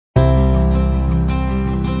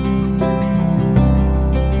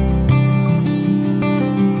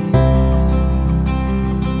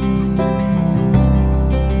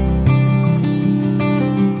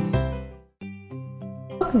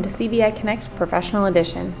CViConnect Professional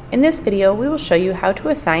Edition. In this video, we will show you how to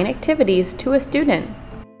assign activities to a student.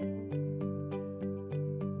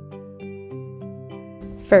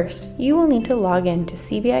 First, you will need to log in to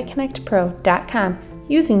CViConnectPro.com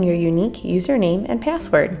using your unique username and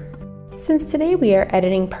password. Since today we are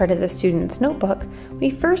editing part of the student's notebook, we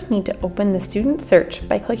first need to open the student search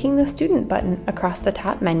by clicking the student button across the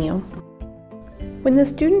top menu. When the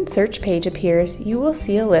student search page appears, you will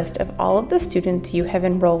see a list of all of the students you have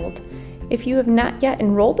enrolled. If you have not yet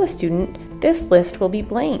enrolled a student, this list will be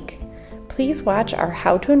blank. Please watch our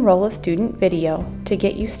How to Enroll a Student video to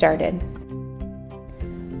get you started.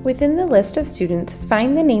 Within the list of students,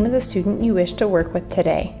 find the name of the student you wish to work with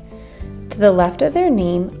today. To the left of their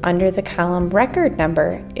name, under the column Record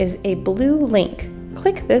Number, is a blue link.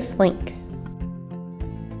 Click this link.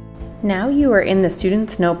 Now you are in the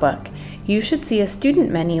student's notebook. You should see a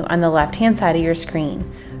student menu on the left-hand side of your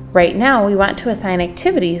screen. Right now, we want to assign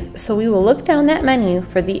activities, so we will look down that menu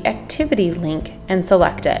for the Activity link and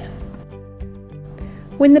select it.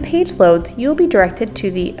 When the page loads, you'll be directed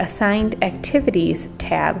to the Assigned Activities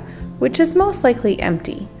tab, which is most likely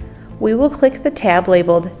empty. We will click the tab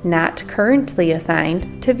labeled Not Currently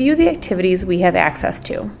Assigned to view the activities we have access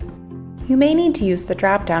to. You may need to use the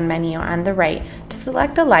drop-down menu on the right to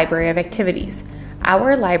select a library of activities.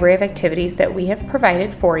 Our library of activities that we have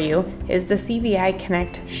provided for you is the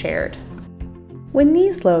CViConnect Shared. When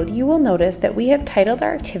these load, you will notice that we have titled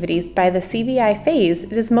our activities by the CVI phase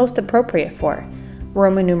it is most appropriate for.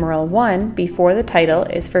 Roman numeral 1 before the title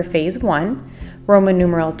is for Phase 1, Roman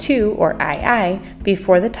numeral 2, or II,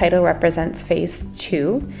 before the title represents Phase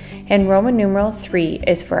 2, and Roman numeral 3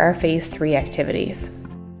 is for our Phase 3 activities.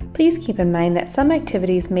 Please keep in mind that some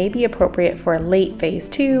activities may be appropriate for late Phase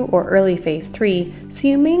 2 or early Phase 3, so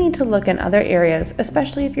you may need to look in other areas,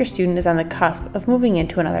 especially if your student is on the cusp of moving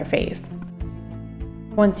into another phase.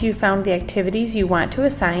 Once you've found the activities you want to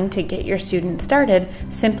assign to get your student started,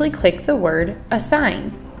 simply click the word Assign.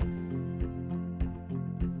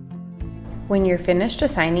 When you're finished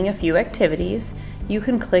assigning a few activities, you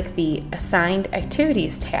can click the Assigned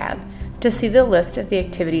Activities tab to see the list of the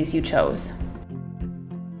activities you chose.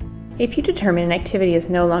 If you determine an activity is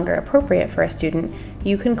no longer appropriate for a student,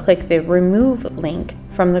 you can click the Remove link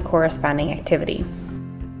from the corresponding activity.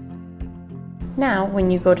 Now, when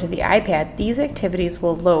you go to the iPad, these activities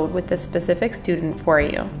will load with the specific student for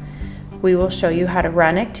you. We will show you how to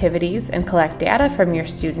run activities and collect data from your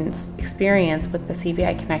students' experience with the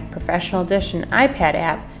CViConnect Professional Edition iPad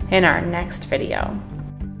app in our next video.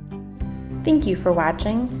 Thank you for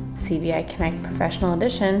watching CViConnect Professional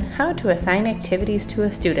Edition, How to Assign Activities to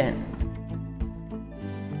a Student.